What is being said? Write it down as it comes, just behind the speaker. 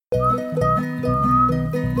Thanks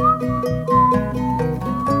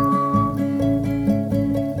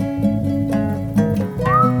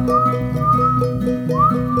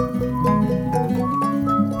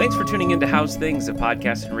for tuning into How's Things, a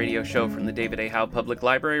podcast and radio show from the David A. Howe Public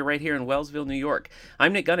Library right here in Wellsville, New York.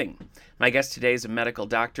 I'm Nick Gunning. My guest today is a medical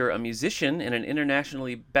doctor, a musician, and an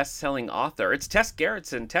internationally best-selling author. It's Tess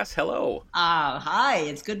Gerritsen. Tess, hello. Hi.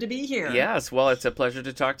 It's good to be here. Yes, well, it's a pleasure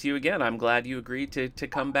to talk to you again. I'm glad you agreed to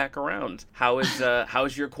come back around.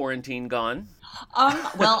 How's your quarantine gone?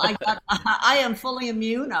 Well, I am fully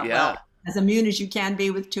immune. Yeah. Well, as immune as you can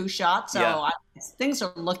be with 2 shots. So Yeah. Things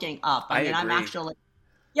are looking up. I mean, agree.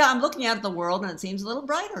 I'm looking out at the world and it seems a little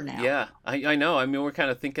brighter now. Yeah, I know. I mean, we're kind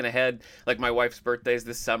of thinking ahead. Like my wife's birthday is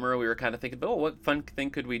this summer. We were kind of thinking, oh, what fun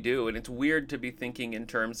thing could we do? And it's weird to be thinking in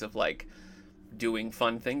terms of like doing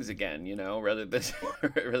fun things again, you know, rather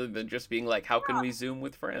than just being like, how can we Zoom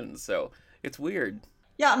with friends? So it's weird.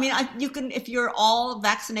 Yeah, I mean, you can, if you're all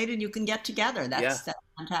vaccinated, you can get together. That's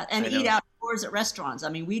fantastic. And eat outdoors at restaurants. I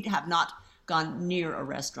mean, we have not gone near a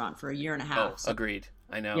restaurant for a year and a half. Oh, so. Agreed.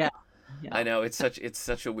 I know. Yeah. I know, it's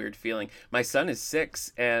such a weird feeling. My son is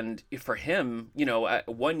 6, and for him, you know,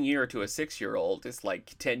 1 year to a 6-year-old is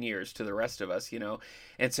like 10 years to the rest of us, you know,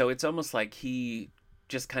 and so it's almost like he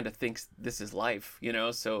just kind of thinks this is life, you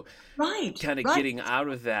know, so kind of getting out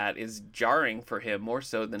of that is jarring for him more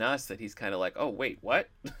so than us, that he's kind of like, oh, wait, what?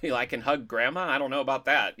 I can hug grandma? I don't know about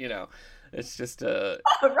that, you know. It's just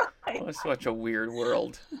such a weird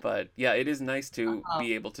world. But yeah, it is nice to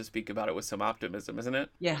be able to speak about it with some optimism, isn't it?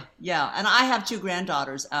 Yeah. And I have 2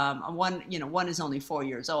 granddaughters. One is only 4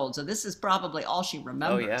 years old. So this is probably all she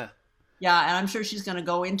remembers. Oh, yeah. Yeah. And I'm sure she's going to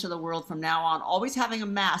go into the world from now on, always having a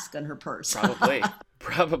mask in her purse.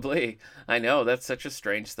 Probably. I know, that's such a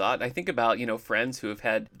strange thought. I think about, you know, friends who have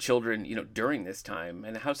had children, you know, during this time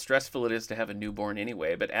and how stressful it is to have a newborn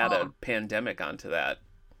anyway, but add a pandemic onto that.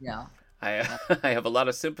 Yeah. I have a lot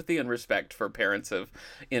of sympathy and respect for parents of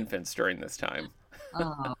infants during this time.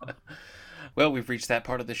 Oh. Well, we've reached that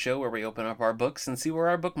part of the show where we open up our books and see where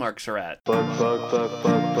our bookmarks are at.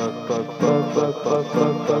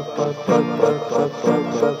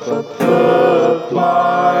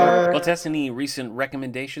 Well, Tess, any recent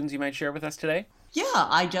recommendations you might share with us today? Yeah,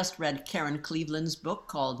 I just read Karen Cleveland's book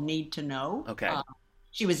called Need to Know. Okay.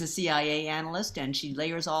 She was a CIA analyst, and she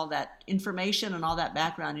layers all that information and all that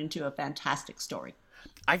background into a fantastic story.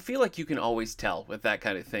 I feel like you can always tell with that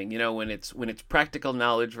kind of thing, you know, when it's practical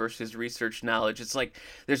knowledge versus research knowledge. It's like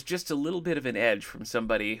there's just a little bit of an edge from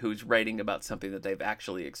somebody who's writing about something that they've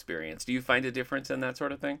actually experienced. Do you find a difference in that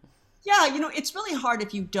sort of thing? Yeah, you know, it's really hard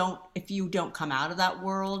if you don't come out of that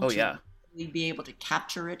world. To really be able to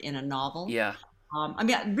capture it in a novel. Yeah. I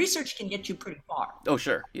mean, research can get you pretty far. Oh,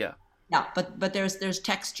 sure. Yeah. Yeah, but there's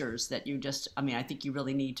textures that I think you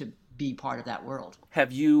really need to be part of that world.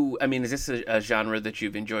 Is this a genre that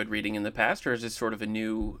you've enjoyed reading in the past, or is this sort of a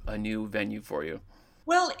new venue for you?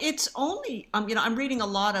 Well, it's only, I'm reading a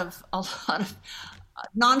lot of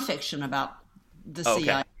nonfiction about the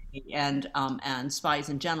CIA and spies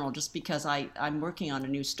in general, just because I'm working on a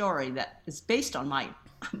new story that is based on my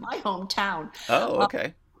hometown. Oh,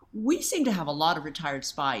 okay. We seem to have a lot of retired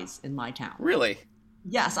spies in my town. Really?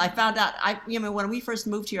 Yes, I found out. When we first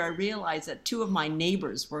moved here, I realized that 2 of my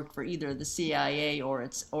neighbors worked for either the CIA or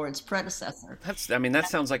its predecessor. That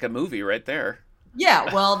sounds like a movie right there.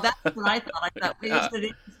 Yeah, well, that's what I thought. I thought, isn't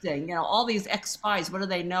it interesting? You know, all these ex-spies, what do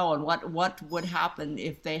they know, and what would happen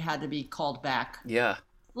if they had to be called back? Yeah.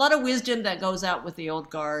 A lot of wisdom that goes out with the old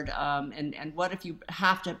guard, and what if you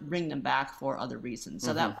have to bring them back for other reasons?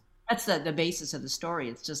 So that's the basis of the story.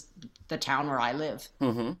 It's just the town where I live.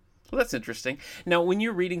 Mm-hmm. Well, that's interesting. Now, when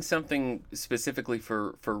you're reading something specifically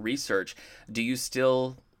for research, do you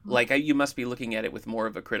still, you must be looking at it with more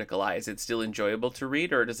of a critical eye. Is it still enjoyable to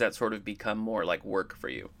read, or does that sort of become more like work for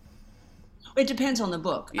you? It depends on the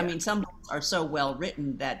book. Yeah. I mean, some books are so well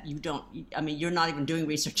written that you're not even doing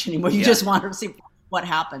research anymore. You just want to see what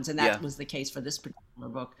happens. And that was the case for this particular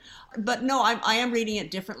book. But no, I am reading it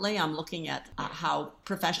differently. I'm looking at how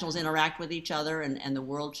professionals interact with each other and the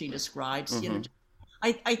world she describes. Mm-hmm. You know,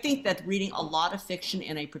 I think that reading a lot of fiction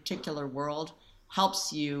in a particular world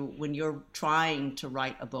helps you when you're trying to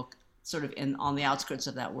write a book sort of on the outskirts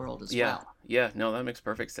of that world as well. Yeah, no, that makes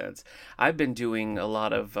perfect sense. I've been doing a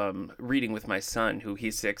lot of reading with my son,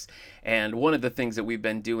 he's 6, and one of the things that we've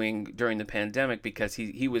been doing during the pandemic, because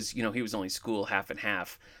he was only school half and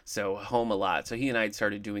half, so home a lot. So he and I had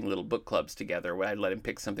started doing little book clubs together where I'd let him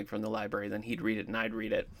pick something from the library, then he'd read it and I'd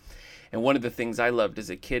read it. And one of the things I loved as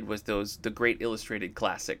a kid was the great illustrated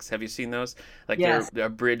classics. Have you seen those? Like, yes. They're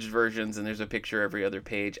abridged versions, and there's a picture every other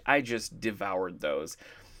page. I just devoured those.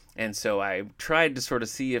 And so I tried to sort of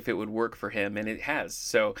see if it would work for him, and it has.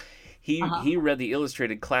 So he read the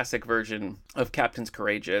illustrated classic version of Captain's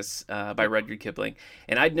Courageous by Rudyard Kipling,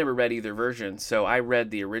 and I'd never read either version, so I read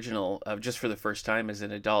the original just for the first time as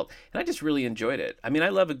an adult, and I just really enjoyed it. I mean, I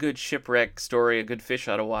love a good shipwreck story, a good fish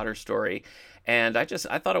out of water story, and I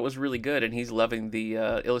thought it was really good, and he's loving the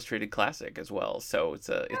illustrated classic as well, so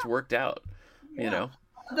it's worked out, you know.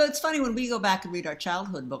 But it's funny when we go back and read our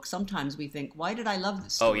childhood books. Sometimes we think, "Why did I love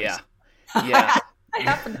this Oh story?" yeah, yeah,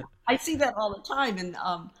 I see that all the time, and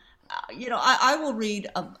I will read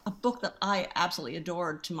a book that I absolutely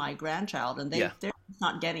adored to my grandchild, and they're just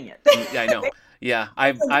not getting it. Yeah, I know. Yeah,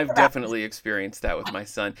 I've definitely experienced that with my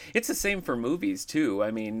son. It's the same for movies too.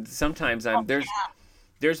 I mean, sometimes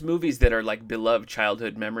there's movies that are like beloved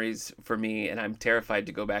childhood memories for me, and I'm terrified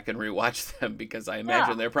to go back and rewatch them because I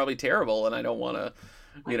imagine they're probably terrible, and I don't want to,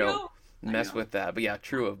 mess with that. But yeah,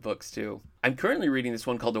 true of books too. I'm currently reading this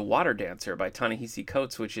one called The Water Dancer by Ta-Nehisi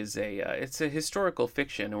Coates, which is it's a historical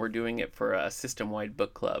fiction, and we're doing it for a system-wide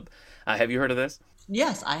book club. Have you heard of this?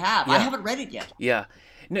 Yes, I have. Yeah. I haven't read it yet. Yeah.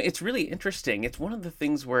 No, it's really interesting. It's one of the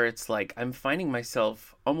things where it's like I'm finding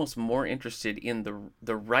myself almost more interested in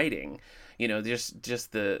the writing,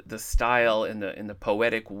 just the style and the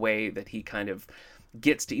poetic way that he kind of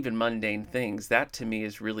gets to even mundane things. That to me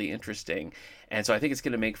is really interesting. And so I think it's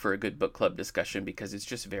going to make for a good book club discussion because it's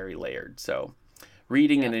just very layered. So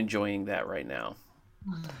reading and enjoying that right now.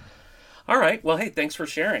 All right. Well, hey, thanks for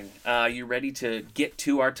sharing. You ready to get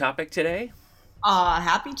to our topic today?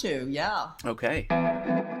 Happy to, yeah. Okay.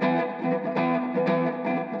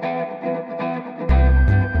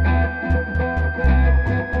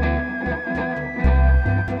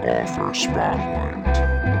 Author Spotlight.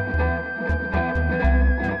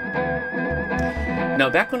 Now,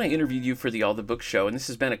 back when I interviewed you for the All the Books show, and this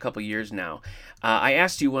has been a couple years now, I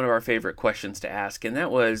asked you one of our favorite questions to ask, and that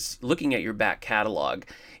was, looking at your back catalog,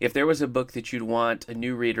 if there was a book that you'd want a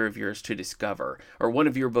new reader of yours to discover, or one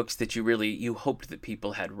of your books that you hoped that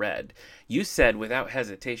people had read, you said without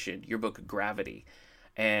hesitation your book Gravity.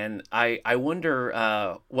 And I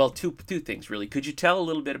wonder, two things really. Could you tell a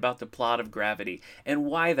little bit about the plot of Gravity and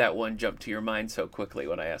why that one jumped to your mind so quickly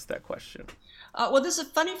when I asked that question? Well, there's a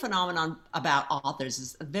funny phenomenon about authors.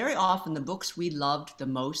 Is very often the books we loved the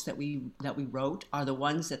most that we wrote are the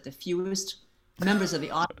ones that the fewest members of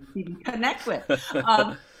the audience even connect with.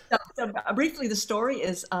 So briefly, the story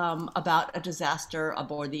is about a disaster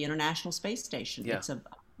aboard the International Space Station. Yeah. It's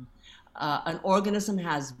an organism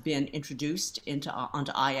has been introduced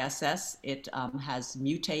onto ISS. It has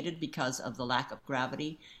mutated because of the lack of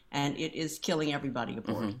gravity, and it is killing everybody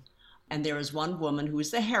aboard. Mm-hmm. And there is one woman who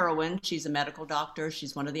is the heroine. She's a medical doctor.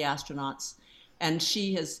 She's one of the astronauts. And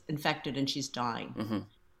she is infected and she's dying. Mm-hmm.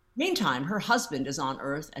 Meantime, her husband is on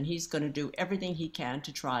Earth and he's going to do everything he can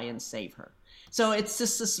to try and save her. So it's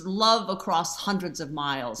just this love across hundreds of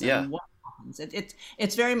miles. Yeah. And what happens?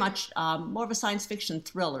 It's very much more of a science fiction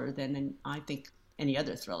thriller than, I think, any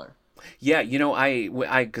other thriller. Yeah,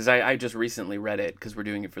 because I just recently read it because we're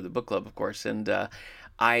doing it for the book club, of course. And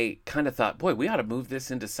I kind of thought, boy, we ought to move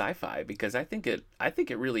this into sci-fi because I think it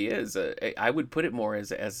really is. I would put it more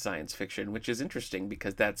as science fiction, which is interesting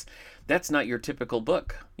because that's not your typical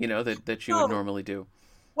book, that you would normally do.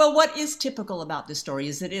 Well, what is typical about this story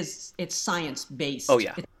is it's science-based. Oh,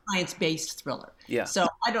 yeah. It's a science-based thriller. Yeah. So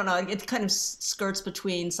I don't know. It kind of skirts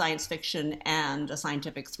between science fiction and a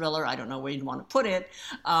scientific thriller. I don't know where you'd want to put it.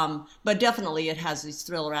 But definitely it has these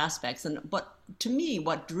thriller aspects. But to me,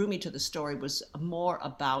 what drew me to the story was more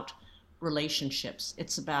about relationships.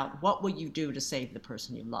 It's about what will you do to save the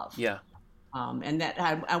person you love. Yeah. And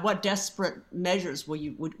what desperate measures will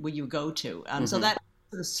you go to? So that,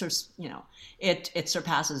 it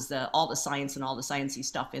surpasses all the science and all the sciencey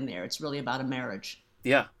stuff in there. It's really about a marriage.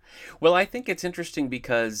 Yeah. Well, I think it's interesting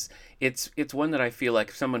because it's one that I feel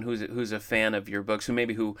like someone who's a fan of your books,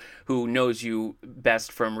 who knows you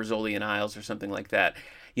best from Rizzoli and Isles or something like that,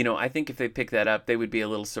 I think if they pick that up, they would be a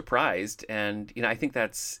little surprised. And, I think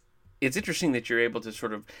it's interesting that you're able to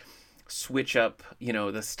sort of switch up,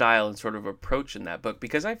 the style and sort of approach in that book,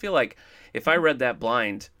 because I feel like if I read that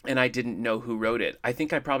blind and I didn't know who wrote it, I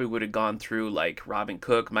think I probably would have gone through like Robin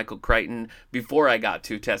Cook, Michael Crichton before I got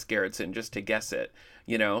to Tess Gerritsen just to guess it,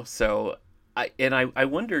 so I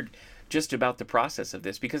wondered just about the process of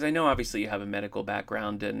this, because I know obviously you have a medical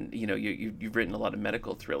background and you've written a lot of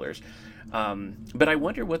medical thrillers, but I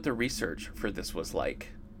wonder what the research for this was like.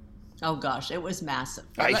 Oh gosh, it was massive.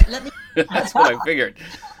 Let me that's what I figured.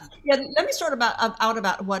 Yeah, let me start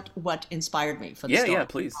about what inspired me for the story. Yeah,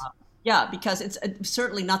 please. Because it's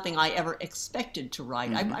certainly nothing I ever expected to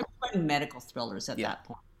write. Mm-hmm. I was writing medical thrillers at that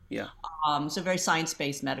point. Yeah. So very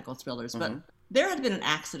science-based medical thrillers. But there had been an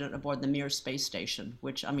accident aboard the Mir space station,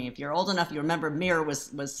 which, I mean, if you're old enough, you remember Mir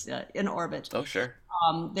was in orbit. Oh, sure.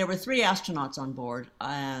 There were 3 astronauts on board,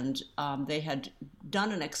 and they had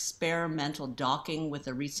done an experimental docking with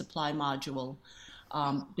a resupply module.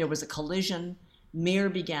 There was a collision. Mir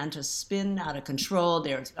began to spin out of control.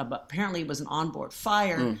 There apparently was an onboard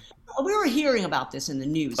fire. We were hearing about this in the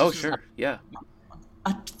news. Oh, sure. Yeah.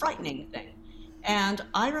 A frightening thing. And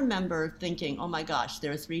I remember thinking, oh my gosh,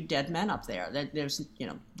 there are 3 dead men up there. There's,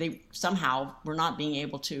 they somehow were not being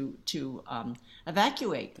able to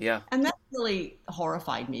evacuate. Yeah. And that really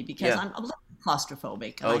horrified me because I'm a little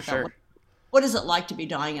claustrophobic. And Oh, I thought, sure. what is it like to be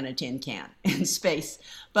dying in a tin can in space?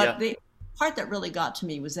 But the part that really got to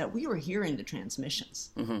me was that we were hearing the transmissions.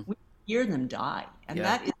 We hear them die. And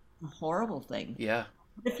that is a horrible thing. Yeah.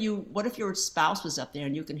 What if your spouse was up there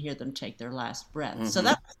and you can hear them take their last breath? So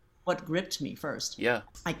that's what gripped me first. Yeah.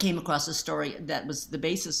 I came across a story that was the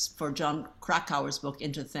basis for John Krakauer's book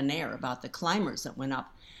Into Thin Air about the climbers that went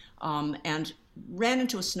up and ran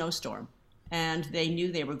into a snowstorm, and they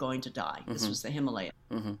knew they were going to die. This was the Himalaya.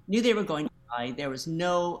 Knew they were going to die. There was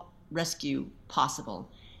no rescue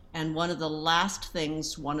possible. And one of the last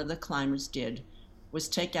things one of the climbers did was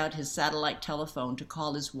take out his satellite telephone to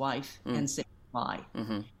call his wife and say goodbye.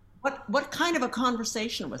 What kind of a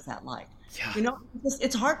conversation was that like? Yeah.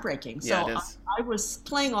 It's heartbreaking. Yeah, So it is. I was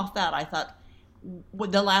playing off that. I thought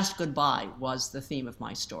the last goodbye was the theme of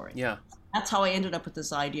my story. Yeah. That's how I ended up with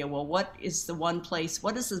this idea. Well, what is the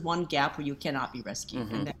one gap where you cannot be rescued?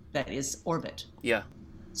 And that is orbit. Yeah.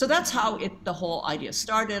 So that's how the whole idea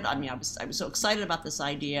started. I mean, I was so excited about this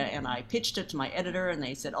idea, and I pitched it to my editor, and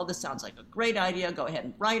they said, "Oh, this sounds like a great idea. Go ahead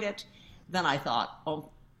and write it." Then I thought, "Oh,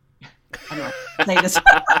 I'm not going to say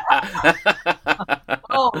this."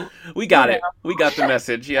 Oh, We got it. We got the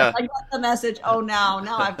message. Yeah. I got the message. Oh, now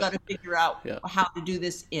I've got to figure out Yeah. how to do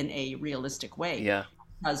this in a realistic way. Yeah.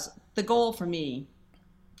 Because the goal for me,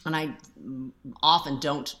 and I often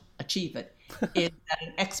don't achieve it, is that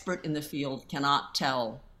an expert in the field cannot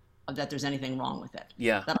tell that there's anything wrong with it.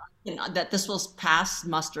 Yeah. That this will pass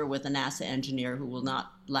muster with a NASA engineer who will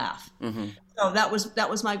not laugh. So that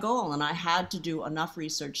was my goal, and I had to do enough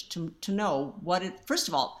research to know what it. First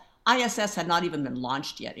of all, ISS had not even been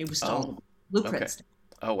launched yet; it was still in blueprint stage.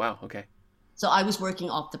 Oh, wow. Okay. So I was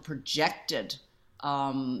working off the projected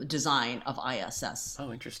design of ISS.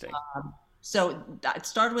 Oh, interesting. So it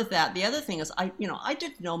started with that. The other thing is, I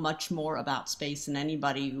didn't know much more about space than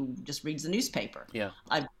anybody who just reads the newspaper. Yeah.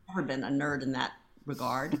 I've never been a nerd in that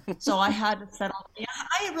regard. So I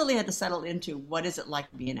really had to settle into what is it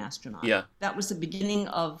like to be an astronaut. Yeah. That was the beginning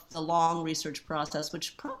of the long research process,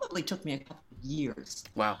 which probably took me a couple of years.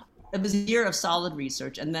 Wow. It was a year of solid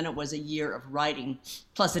research, and then it was a year of writing,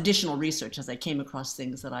 plus additional research as I came across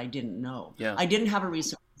things that I didn't know. Yeah. I didn't have a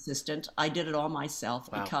research assistant. I did it all myself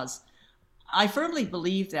because I firmly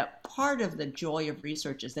believe that part of the joy of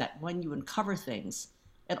research is that when you uncover things,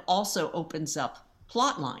 it also opens up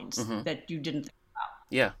plot lines that you didn't think about.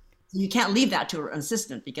 Yeah. You can't leave that to an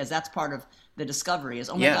assistant because that's part of the discovery is,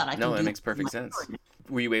 oh my God, I can do that makes this perfect in my sense. story.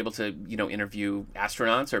 Were you able to, interview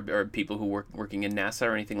astronauts or people who working in NASA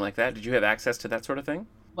or anything like that? Did you have access to that sort of thing?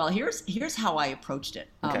 Well, here's how I approached it.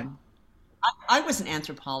 Okay. I was an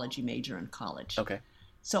anthropology major in college. Okay.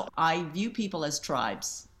 So I view people as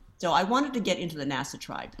tribes. So I wanted to get into the NASA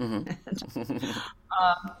tribe.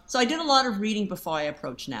 So I did a lot of reading before I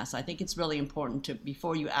approached NASA. I think it's really important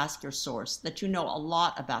before you ask your source, that you know a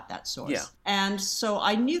lot about that source. Yeah. And so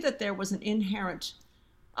I knew that there was an inherent,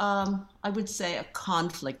 I would say, a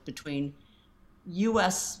conflict between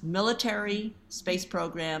U.S. military space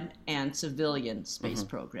program and civilian space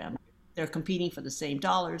program. They're competing for the same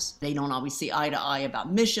dollars. They don't always see eye to eye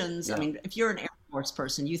about missions. Yeah. I mean, if you're an Air Force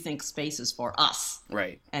person, you think space is for us.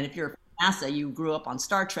 Right. And if you're NASA, you grew up on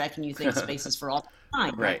Star Trek and you think space is for all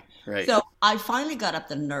time. Right. Right. So I finally got up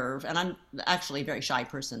the nerve, and I'm actually a very shy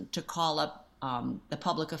person, to call up the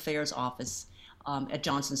public affairs office at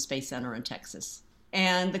Johnson Space Center in Texas.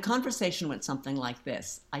 And the conversation went something like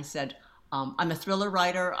this. I said, I'm a thriller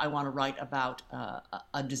writer. I want to write about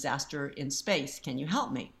a disaster in space. Can you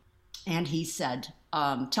help me? And he said,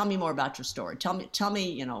 tell me more about your story. Tell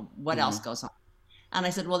me, what else goes on. And I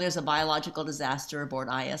said, well, there's a biological disaster aboard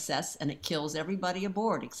ISS, and it kills everybody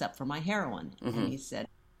aboard except for my heroine. And he said,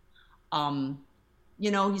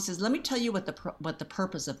 he says, let me tell you what the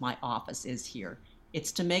purpose of my office is here.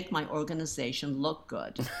 It's to make my organization look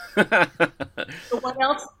good. So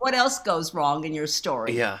what else goes wrong in your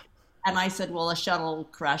story? Yeah. And I said, well, a shuttle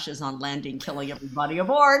crashes on landing, killing everybody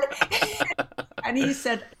aboard. And he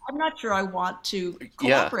said, I'm not sure I want to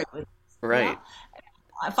cooperate with you. Right.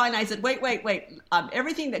 I said, wait.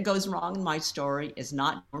 Everything that goes wrong in my story is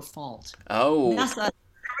not your fault. Oh. NASA did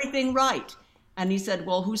everything right. And he said,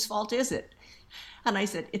 well, whose fault is it? And I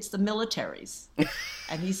said, it's the military's.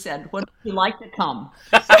 And he said, would you like to come?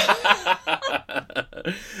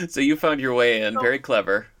 So you found your way in. Very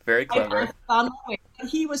clever. Very clever. I found my way.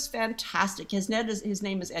 He was fantastic. His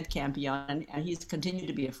name is Ed Campion, and he's continued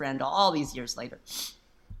to be a friend all these years later.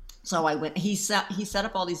 So I went. He set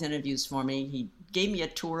up all these interviews for me. He gave me a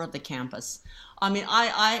tour of the campus. I mean,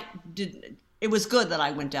 I did. It was good that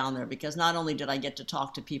I went down there because not only did I get to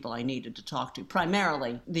talk to people I needed to talk to,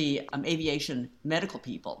 primarily the aviation medical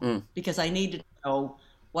people, because I needed to know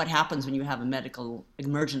what happens when you have a medical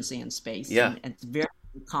emergency in space. Yeah. And it's very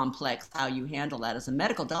complex how you handle that as a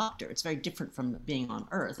medical doctor. It's very different from being on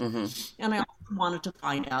Earth. And I also wanted to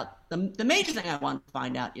find out, the major thing I wanted to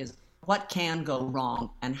find out is what can go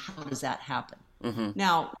wrong and how does that happen?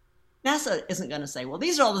 Now, NASA isn't going to say, well,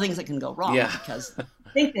 these are all the things that can go wrong because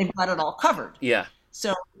I think they've got it all covered. Yeah.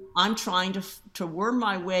 So I'm trying to worm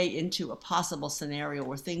my way into a possible scenario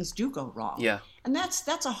where things do go wrong. Yeah. And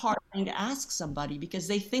that's a hard thing to ask somebody because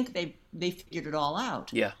they think they figured it all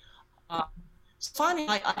out. Yeah. So finally,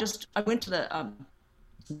 I went to the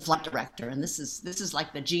flight director, and this is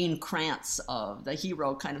like the Gene Kranz of the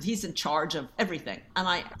hero kind of. He's in charge of everything. And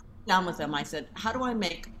I sat down with him. I said, how do I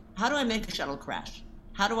make a shuttle crash?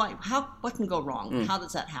 What can go wrong? How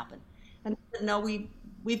does that happen? And he said, no,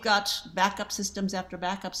 we've got backup systems after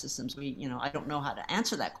backup systems. I don't know how to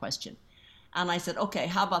answer that question. And I said, okay,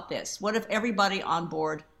 how about this? What if everybody on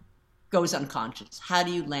board goes unconscious? How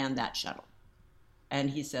do you land that shuttle? And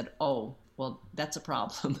he said, oh, well, that's a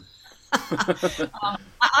problem.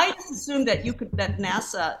 I just assumed that that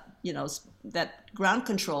NASA, that ground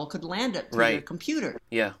control could land it through their computer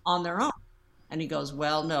on their own. And he goes,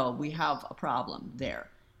 well, no, we have a problem there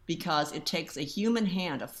because it takes a human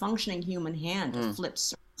hand, a functioning human hand to flip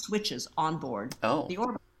switches on board the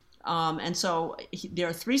orbit. And so there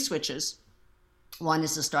are 3 switches. One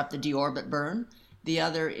is to start the deorbit burn. The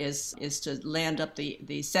other is to land up the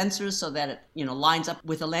sensors so that it lines up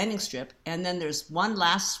with the landing strip. And then there's one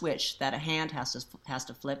last switch that a hand has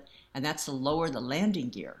to flip, and that's to lower the landing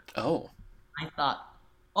gear. Oh. I thought,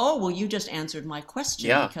 oh, well, you just answered my question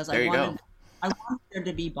because I wanted there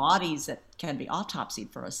to be bodies that can be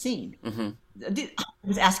autopsied for a scene. I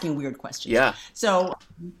was asking weird questions. Yeah. So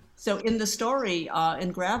in the story,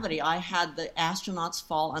 in Gravity, I had the astronauts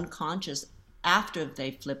fall unconscious after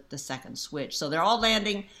they flipped the second switch. So they're all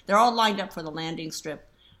lined up for the landing strip,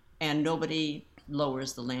 and nobody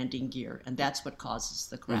lowers the landing gear, and that's what causes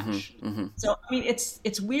the crash. So I mean,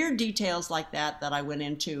 it's weird details like that I went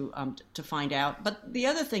into to find out. But the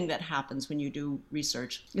other thing that happens when you do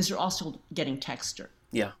research is you're also getting texture.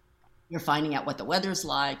 Yeah. You're finding out what the weather's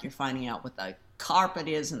like. You're finding out what the carpet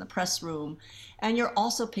is in the press room, and you're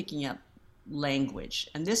also picking up language.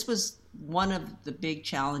 And this was one of the big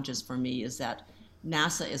challenges for me, is that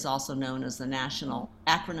NASA is also known as the National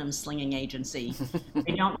Acronym Slinging Agency.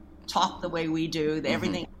 They don't talk the way we do.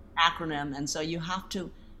 Everything acronym, and so you have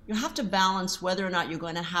to balance whether or not you're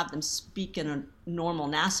going to have them speak in a normal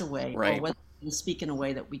NASA way, or whether they speak in a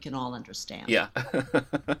way that we can all understand. Yeah. So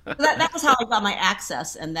that was how I got my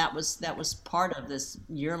access, and that was part of this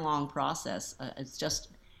year-long process. It's just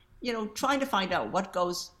trying to find out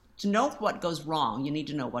to know what goes wrong, you need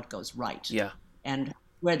to know what goes right. Yeah. And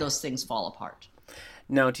where those things fall apart.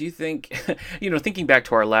 Now, do you think, thinking back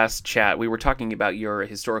to our last chat, we were talking about your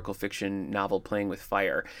historical fiction novel, Playing with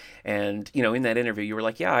Fire. And, in that interview, you were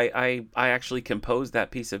like, yeah, I actually composed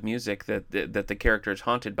that piece of music that the character is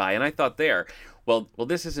haunted by. And I thought well,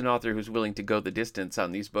 this is an author who's willing to go the distance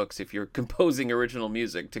on these books if you're composing original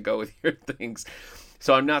music to go with your things.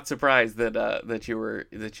 So I'm not surprised that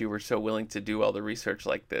you were so willing to do all the research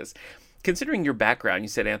like this. Considering your background, you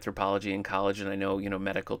said anthropology in college, and I know,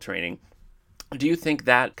 medical training. Do you think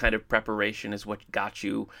that kind of preparation is what got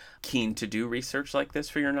you keen to do research like this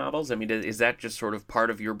for your novels? I mean, is that just sort of part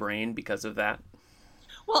of your brain because of that?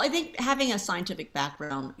 Well, I think having a scientific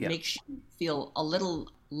background makes you feel a little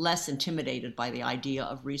less intimidated by the idea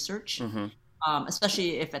of research.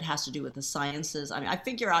 Especially if it has to do with the sciences. I mean, I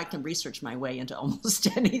figure I can research my way into almost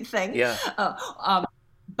anything. Yeah.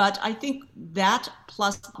 But I think that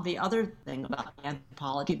plus the other thing about the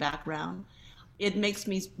anthropology background, it makes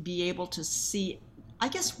me be able to see, I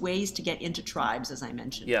guess, ways to get into tribes, as I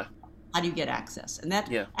mentioned. Yeah. How do you get access? And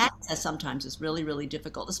that access sometimes is really, really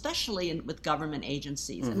difficult, especially with government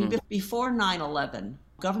agencies. I mean, before 9/11,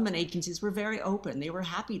 government agencies were very open. They were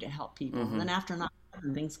happy to help people. And then after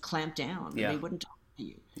 9/11, things clamped down. They wouldn't talk to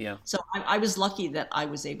you. Yeah. So I was lucky that I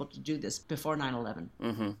was able to do this before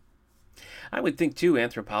 9/11. I would think too,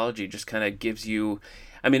 anthropology just kind of gives you,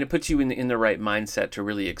 I mean, it puts you in the right mindset to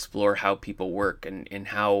really explore how people work and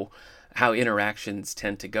how interactions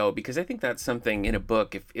tend to go, because I think that's something in a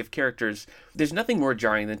book, if characters, there's nothing more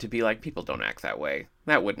jarring than to be like, people don't act that way,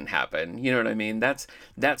 that wouldn't happen, you know what I mean? That's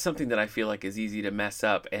something that I feel like is easy to mess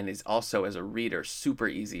up, and is also, as a reader, super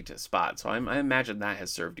easy to spot. So I imagine that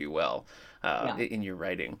has served you well in your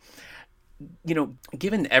writing. You know,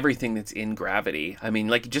 given everything that's in Gravity, I mean,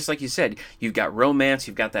 like, just like you said, you've got romance,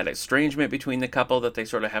 you've got that estrangement between the couple that they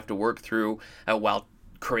sort of have to work through while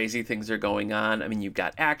crazy things are going on. I mean, you've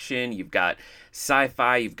got action, you've got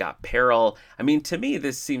sci-fi, you've got peril. I mean, to me,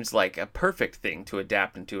 this seems like a perfect thing to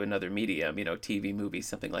adapt into another medium, you know, TV, movie,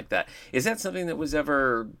 something like that. Is that something that was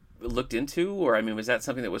ever looked into, or, I mean, was that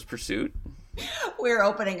something that was pursued? We're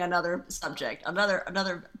opening another subject,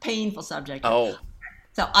 another painful subject. Oh.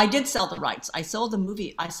 So I did sell the rights. I sold the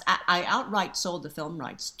movie. I outright sold the film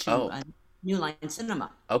rights to New Line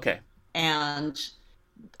Cinema. Okay. And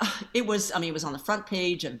it was on the front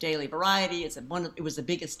page of Daily Variety. It was the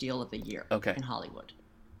biggest deal of the year in Hollywood.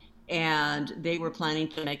 And they were planning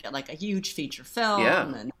to make it like a huge feature film.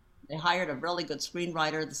 Yeah. And they hired a really good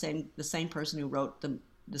screenwriter, the same person who wrote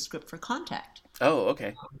the script for Contact. Oh,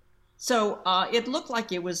 okay. So it looked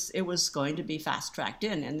like it was going to be fast tracked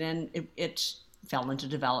in, and then it fell into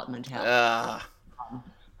development hell.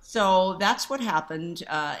 So that's what happened,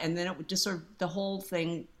 and then it just sort of, the whole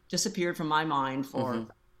thing disappeared from my mind for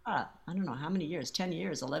I don't know how many years, 10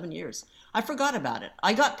 years, 11 years. I forgot about it.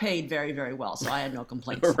 I got paid very, very well, so I had no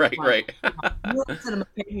complaints. Right. Cinema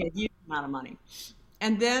paid me a huge amount of money.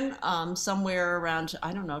 And then somewhere around,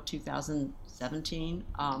 I don't know, 2017,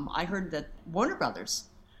 I heard that Warner Brothers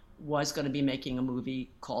was going to be making a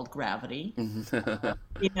movie called Gravity.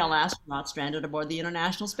 Female astronaut stranded aboard the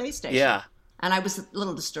International Space Station. Yeah. And I was a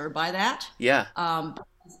little disturbed by that. Yeah.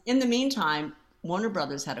 In the meantime, Warner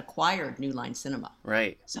Brothers had acquired New Line Cinema.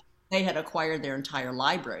 Right. So they had acquired their entire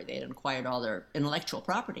library. They had acquired all their intellectual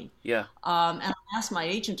property. Yeah. And I asked my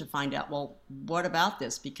agent to find out, well, what about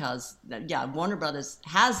this? Because, Warner Brothers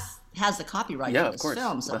has the copyright to this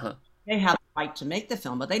film. So they have the right to make the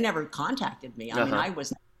film, but they never contacted me. I mean, I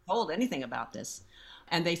was told anything about this,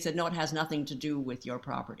 and they said, no, it has nothing to do with your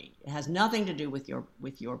property. It has nothing to do with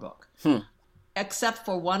your book, except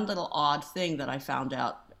for one little odd thing that I found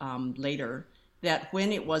out later, that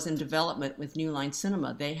when it was in development with New Line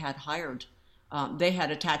Cinema, they had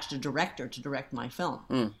attached a director to direct my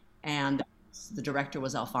film, and the director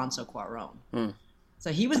was Alfonso Cuarón.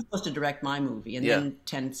 So he was supposed to direct my movie, and then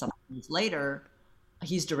 10 some years later,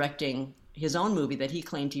 he's directing his own movie that he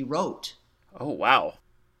claimed he wrote. Oh, wow.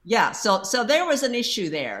 Yeah, so there was an issue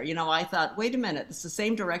there. You know, I thought, wait a minute, it's the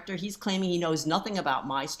same director. He's claiming he knows nothing about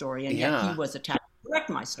my story, and yet he was attached to direct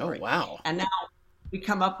my story. Oh, wow. And now we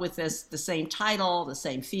come up with the same title, the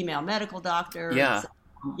same female medical doctor. Yeah.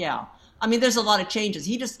 Yeah. I mean, there's a lot of changes.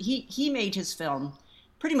 He made his film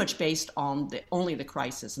pretty much based on only the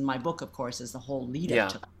crisis. And my book, of course, is the whole lead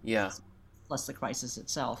up to that. Yeah. Plus the crisis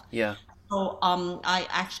itself. Yeah. So I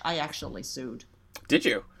actually sued. Did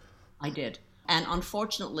you? I did. And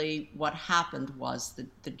unfortunately, what happened was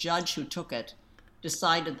the judge who took it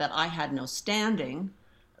decided that I had no standing,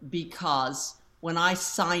 because when I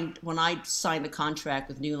signed the contract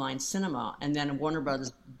with New Line Cinema, and then Warner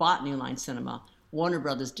Brothers bought New Line Cinema, Warner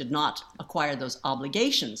Brothers did not acquire those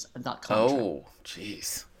obligations of that contract. Oh,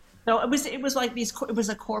 jeez. So it was like it was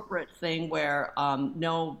a corporate thing where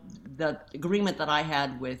the agreement that I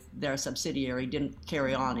had with their subsidiary didn't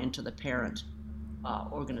carry on into the parent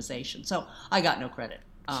organization. So I got no credit.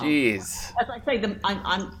 Jeez. As I say,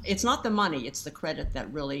 it's not the money; it's the credit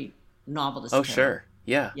that really novelists. Oh, carry. Sure.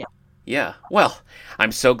 Yeah. Yeah. Yeah. Well,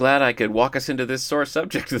 I'm so glad I could walk us into this sore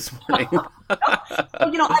subject this morning.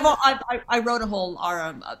 Well, you know, I wrote a whole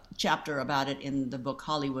chapter about it in the book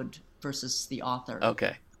Hollywood versus the Author.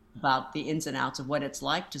 Okay. About the ins and outs of what it's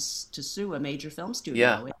like to sue a major film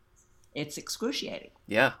studio. Yeah. It's excruciating.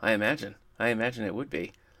 Yeah, I imagine. It would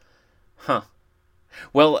be. Huh.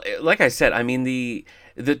 Well, like I said, I mean, the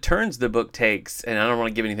turns the book takes, and I don't want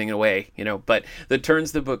to give anything away, you know, but the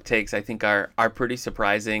turns the book takes, I think, are pretty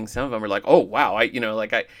surprising. Some of them are like, oh, wow, I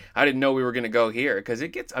didn't know we were going to go here, because it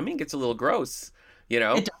gets a little gross, you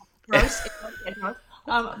know. It does. Gross.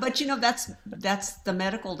 But, you know, that's the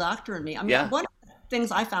medical doctor in me. I mean, one of the things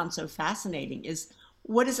I found so fascinating is,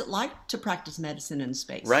 what is it like to practice medicine in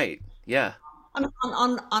space? Right, yeah. I mean,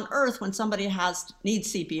 on Earth, when somebody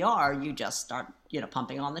needs CPR, you just start,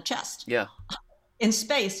 pumping on the chest. Yeah. In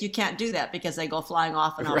space, you can't do that because they go flying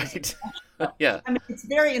off and all. Right. Yeah. I mean, it's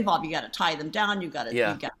very involved. You got to tie them down.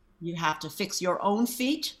 You have to fix your own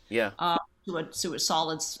feet. Yeah. to a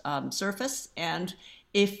solid surface, and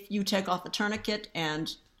if you take off the tourniquet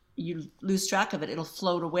and you lose track of it, it'll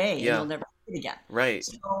float away and you'll never see it again. Right.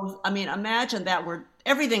 So, I mean, imagine that where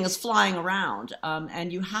everything is flying around,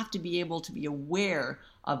 and you have to be able to be aware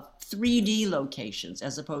of 3D locations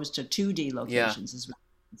as opposed to 2D locations, as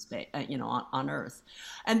on Earth.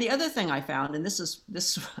 And the other thing I found, and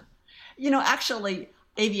this, actually,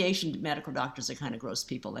 aviation medical doctors are kind of gross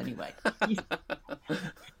people anyway.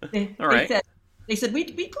 All right. They said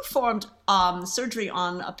we performed surgery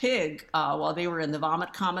on a pig while they were in the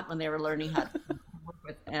vomit comet when they were learning how to work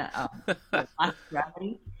with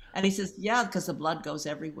gravity. And he says, yeah, because the blood goes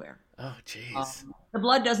everywhere. Oh, jeez. The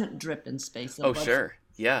blood doesn't drip in space. Sure.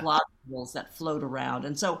 Yeah. Globules that float around.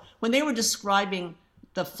 And so when they were describing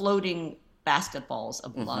the floating basketballs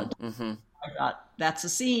of blood, I thought, that's a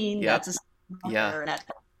scene. Yep. That's a scene. Yeah. That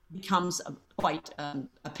becomes quite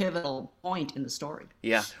a pivotal point in the story.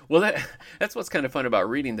 Yeah. Well, that's what's kind of fun about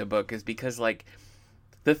reading the book, is because, like,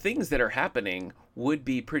 the things that are happening would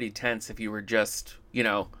be pretty tense if you were just, in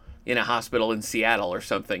a hospital in Seattle or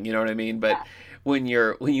something, you know what I mean? But when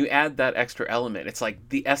you add that extra element, it's like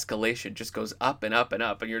the escalation just goes up and up and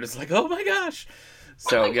up, and you're just like, oh my gosh.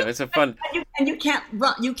 So it's a fun. And you can't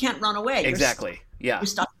run. You can't run away. Exactly. You're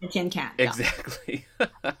stuck in a tin can. Exactly.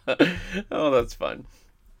 Oh, that's fun.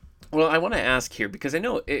 Well, I want to ask here, because I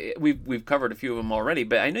know we've covered a few of them already,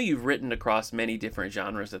 but I know you've written across many different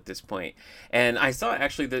genres at this point. And I saw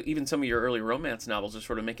actually that even some of your early romance novels are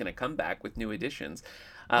sort of making a comeback with new editions.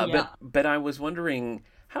 But I was wondering,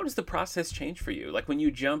 how does the process change for you? Like when you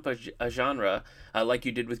jump a genre, like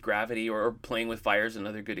you did with Gravity, or Playing with Fire is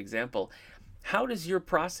another good example. How does your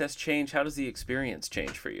process change? How does the experience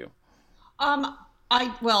change for you?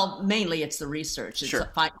 Mainly it's the research.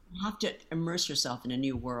 Sure. You have to immerse yourself in a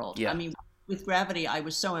new world. Yeah. I mean, with Gravity, I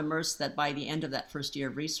was so immersed that by the end of that first year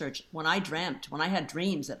of research, when I had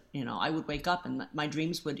dreams that, I would wake up and my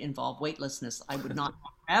dreams would involve weightlessness. I would not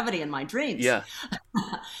have gravity in my dreams. Yeah.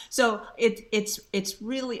 So it's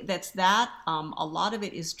really, that's that. A lot of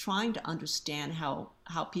it is trying to understand how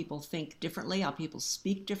people think differently, how people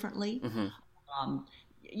speak differently.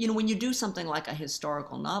 When you do something like a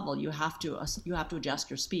historical novel, you have to adjust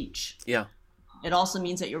your speech. Yeah. It also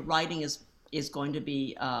means that your writing is going to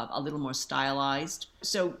be a little more stylized.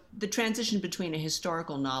 So the transition between a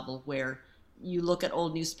historical novel where you look at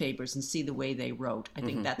old newspapers and see the way they wrote, I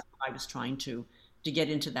think that's what I was trying to get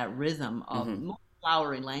into that rhythm of more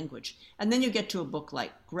flowery language. And then you get to a book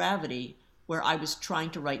like Gravity, where I was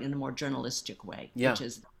trying to write in a more journalistic way, which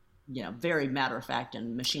is, very matter of fact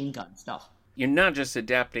and machine gun stuff. You're not just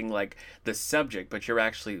adapting like the subject, but you're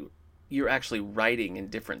actually writing in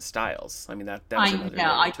different styles. I mean, that's another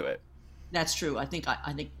layer to it. That's true. I think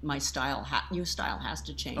my new style has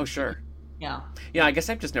to change. Oh, sure. Yeah. Yeah, I guess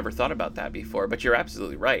I've just never thought about that before, but you're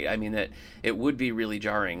absolutely right. I mean, that it would be really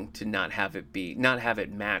jarring to not have it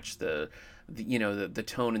match the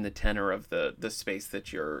tone and the tenor of the space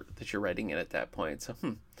that you're writing in at that point. So,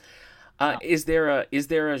 is there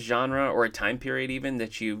a genre or a time period even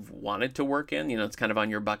that you've wanted to work in? It's kind of on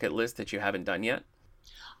your bucket list that you haven't done yet.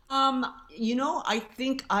 I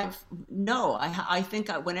think I think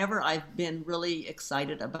whenever I've been really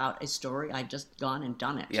excited about a story, I've just gone and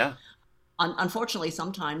done it. Yeah. Unfortunately,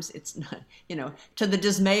 sometimes it's, to the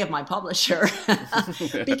dismay of my publisher,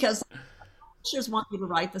 because publishers want you to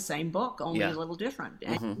write the same book, only a little different.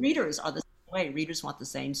 And readers are the same way. Readers want the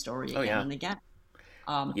same story again and again.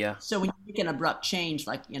 So when you make an abrupt change,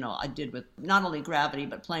 like, I did with not only Gravity,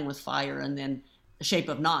 but Playing with Fire and then The Shape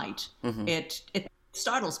of Night, it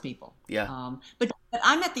startles people. Yeah. But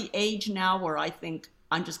I'm at the age now where I think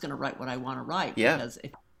I'm just going to write what I want to write. Yeah. Because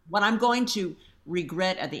what I'm going to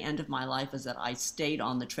regret at the end of my life is that I stayed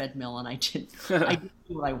on the treadmill and I didn't do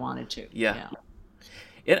what I wanted to. Yeah.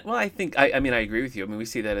 Well, I think, I mean, I agree with you. I mean, we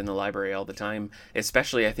see that in the library all the time,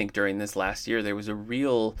 especially I think during this last year, there was a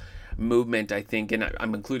real movement, I think, and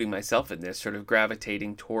I'm including myself in this, sort of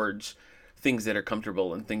gravitating towards things that are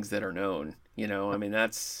comfortable and things that are known. I mean,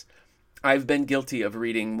 I've been guilty of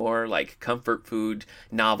reading more like comfort food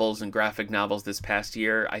novels and graphic novels this past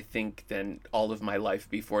year, I think, than all of my life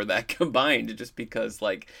before that combined, just because,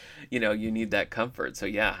 like, you need that comfort. So,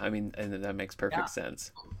 yeah, I mean, and that makes perfect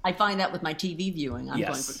sense. I find that with my TV viewing. I'm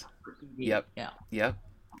going for comfort TV. Yep. Yeah. Yep.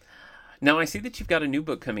 Now, I see that you've got a new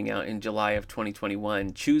book coming out in July of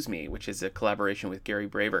 2021, Choose Me, which is a collaboration with Gary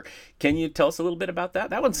Braver. Can you tell us a little bit about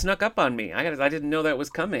that? That one snuck up on me. I didn't know that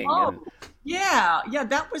was coming. Oh, yeah.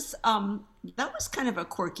 That was kind of a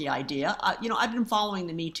quirky idea. I've been following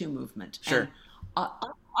the Me Too movement. Sure. And,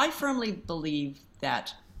 I firmly believe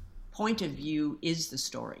that point of view is the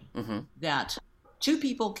story. That two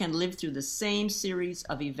people can live through the same series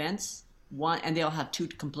of events, and they'll have two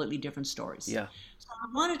completely different stories. Yeah. So I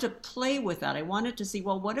wanted to play with that. I wanted to see,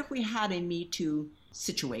 well, what if we had a Me Too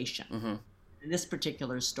situation? Mm-hmm. In this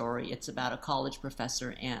particular story, it's about a college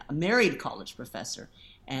professor, and a married college professor,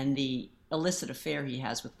 and the illicit affair he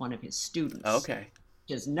has with one of his students. Okay.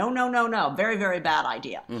 Just no, very, very bad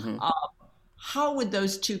idea. Mm-hmm. How would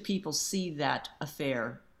those two people see that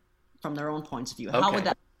affair from their own points of view? Okay. How would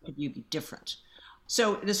that point of view be different?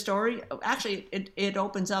 So the story, actually, it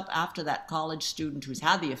opens up after that college student who's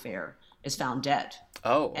had the affair is found dead.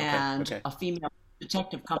 Oh, okay. And okay. a female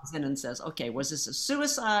detective comes in and says, okay, was this a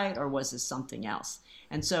suicide or was this something else?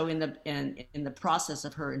 And so in the process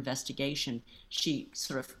of her investigation, she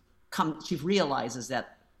she realizes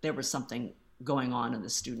that there was something going on in the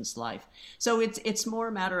student's life. So it's more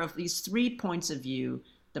a matter of these 3 points of view: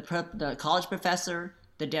 the college professor,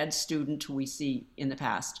 the dead student who we see in the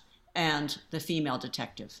past, and the female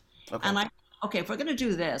detective. Okay. And if we're going to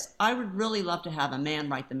do this, I would really love to have a man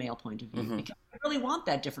write the male point of view, Mm-hmm. because I really want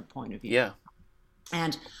that different point of view. Yeah.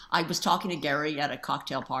 And I was talking to Gary at a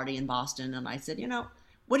cocktail party in Boston, and I said,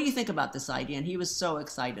 what do you think about this idea? And he was so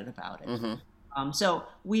excited about it. Mm-hmm. So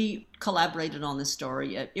we collaborated on this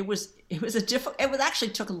story. It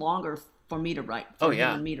actually took longer for me to write. Oh,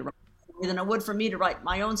 yeah. Me to write than it would for me to write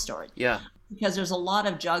my own story. Yeah. Because there's a lot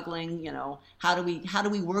of juggling. How do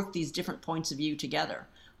we work these different points of view together?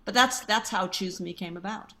 But that's how Choose Me came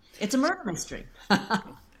about. It's a murder mystery.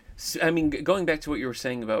 So, I mean, going back to what you were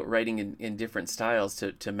saying about writing in different styles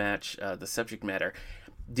to match the subject matter,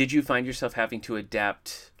 did you find yourself having to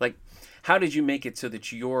adapt? Like, how did you make it so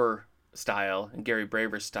that your style and Gary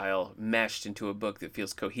Braver's style meshed into a book that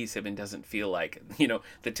feels cohesive and doesn't feel like,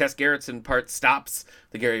 the Tess Gerritsen part stops,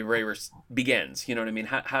 the Gary Braver begins? You know what I mean?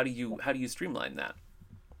 How do you streamline that?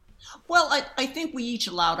 Well, I think we each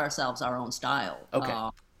allowed ourselves our own style. Okay.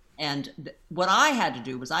 And what I had to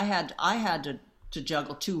do was I had to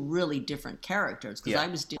juggle two really different characters, because Yeah. I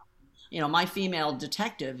was dealing, my female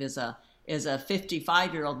detective is a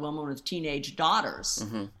 55-year-old woman with teenage daughters.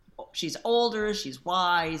 Mm-hmm. She's older, she's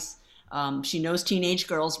wise, she knows teenage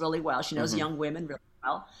girls really well, she knows Mm-hmm. young women really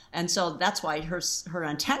well, and so that's why her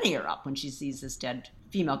antennae are up when she sees this dead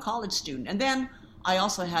female college student. And then I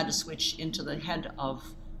also had to switch into the head of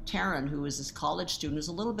Taryn, who is this college student who's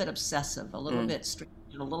a little bit obsessive, a little bit strict,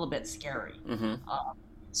 and a little bit scary. Mm-hmm.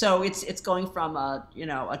 So it's going from a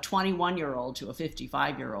 21-year-old to a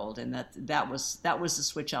 55-year-old, and that was the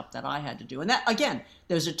switch up that I had to do. And that, again,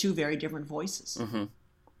 those are two very different voices. Mm-hmm.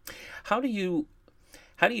 How do you?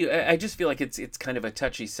 I just feel like it's kind of a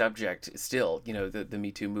touchy subject still. The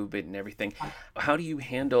Me Too movement and everything. How do you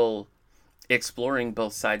handle exploring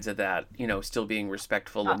both sides of that? Still being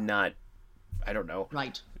respectful and not, I don't know,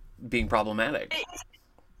 Right. being problematic.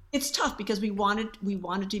 It's tough because we wanted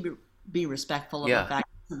to be respectful of Yeah. the fact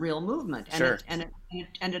it's a real movement, and Sure.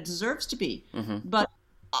 it deserves to be. Mm-hmm. But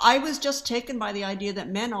I was just taken by the idea that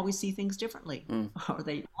men always see things differently, or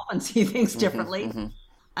they often see things differently. Mm-hmm.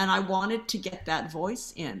 And I wanted to get that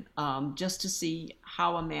voice in, just to see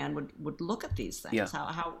how a man would look at these things. Yeah.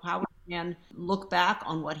 How would a man look back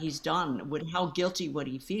on what he's done? How guilty would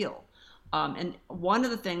he feel? And one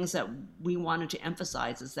of the things that we wanted to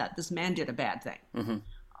emphasize is that this man did a bad thing. Mm-hmm.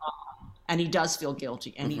 And he does feel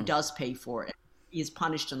guilty, and Mm-hmm. he does pay for it. He is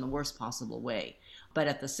punished in the worst possible way. But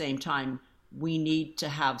at the same time, we need to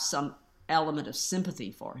have some element of sympathy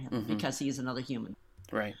for him, Mm-hmm. because he is another human.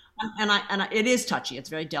 Right. And it is touchy. It's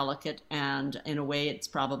very delicate, and in a way, it's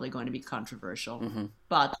probably going to be controversial. Mm-hmm.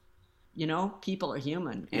 But people are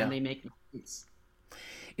human, and Yeah. they make mistakes.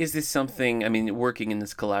 Is this something? I mean, working in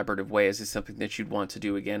this collaborative way, is this something that you'd want to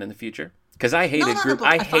do again in the future? Because I hated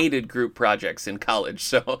hated group projects in college,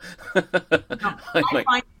 so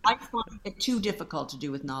I find it too difficult to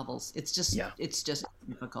do with novels. It's just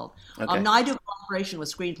difficult. Okay. Now I do collaboration with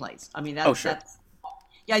screenplays. I mean, that's, sure.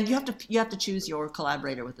 Yeah, you have to choose your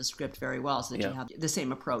collaborator with the script very well, so that you have the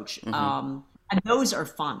same approach. Mm-hmm. And those are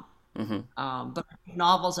fun. Mm-hmm. But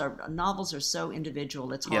novels are so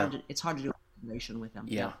individual. It's hard to do collaboration with them.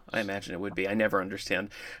 Yeah, I imagine it would be. I never understand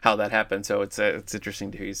how that happens, so it's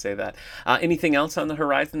interesting to hear you say that. Anything else on the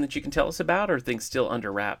horizon that you can tell us about, or are things still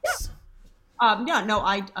under wraps?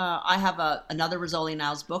 I have another Rizzoli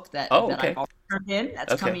Niles book that I've already turned in.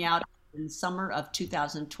 That's coming out in summer of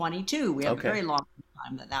 2022. We have a very long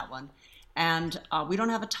time with that one, and we don't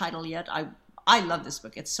have a title yet. I love this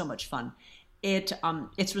book. It's so much fun. It's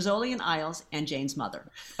Rizzoli and Isles and Jane's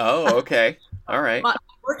mother. Oh, okay. All right. My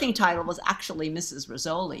working title was actually Mrs.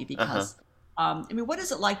 Rizzoli, because what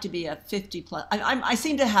is it like to be a 50 plus? I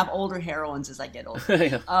seem to have older heroines as I get older.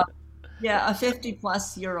 Yeah. Yeah, a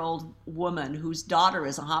 50-plus-year-old woman whose daughter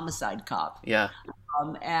is a homicide cop. Yeah.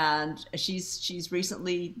 And she's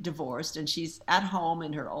recently divorced, and she's at home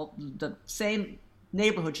in the same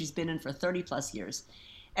neighborhood she's been in for 30-plus years.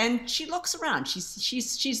 And she looks around.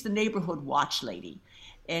 She's the neighborhood watch lady,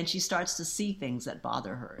 and she starts to see things that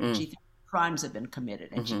bother her. And she thinks crimes have been committed,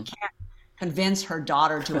 and she can't convince her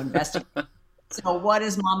daughter to investigate. So what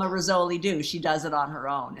does Mama Rizzoli do? She does it on her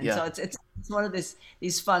own. And so it's one of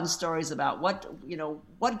these fun stories about what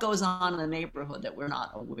goes on in the neighborhood that we're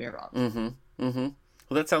not aware of. Well,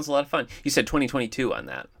 that sounds a lot of fun. You said 2022 on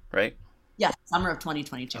that, right? Yes, summer of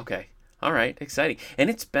 2022. Okay. All right. Exciting. And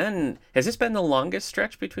has this been the longest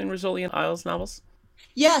stretch between Rizzoli and Isles novels?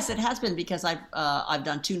 Yes, it has been, because I've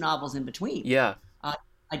done 2 novels in between. Yeah.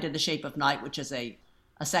 I did The Shape of Night, which is a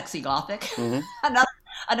sexy Gothic,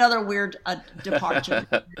 another weird departure,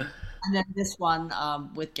 and then this one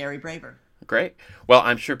with Gary Braver. Great. Well,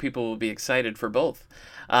 I'm sure people will be excited for both.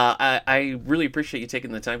 I really appreciate you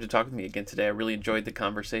taking the time to talk with me again today. I really enjoyed the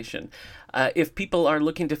conversation. If people are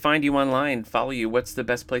looking to find you online, follow you, what's the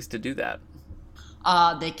best place to do that?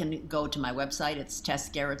 They can go to my website. It's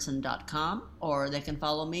tessgerritsen.com, or they can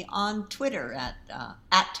follow me on Twitter at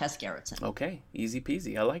tessgerritsen. Okay. Easy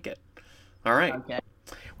peasy. I like it. All right. Okay.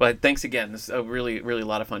 Well, thanks again. This is a really, really a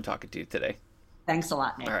lot of fun talking to you today. Thanks a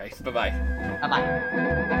lot, Nick. All right. Bye-bye.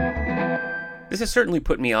 Bye-bye. This has certainly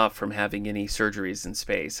put me off from having any surgeries in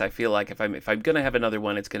space. I feel like if I'm going to have another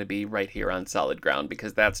one, it's going to be right here on solid ground,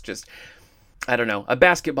 because that's just, I don't know, a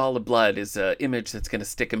basketball of blood is an image that's going to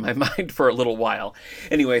stick in my mind for a little while.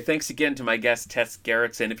 Anyway, thanks again to my guest, Tess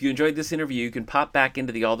Gerritsen. If you enjoyed this interview, you can pop back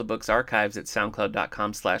into the All the Books archives at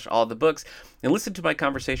soundcloud.com/allthebooks and listen to my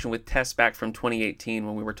conversation with Tess back from 2018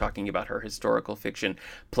 when we were talking about her historical fiction,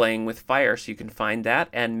 Playing with Fire. So you can find that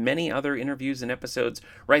and many other interviews and episodes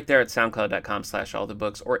right there at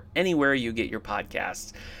soundcloud.com/allthebooks or anywhere you get your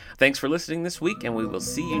podcasts. Thanks for listening this week, and we will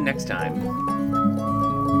see you next time.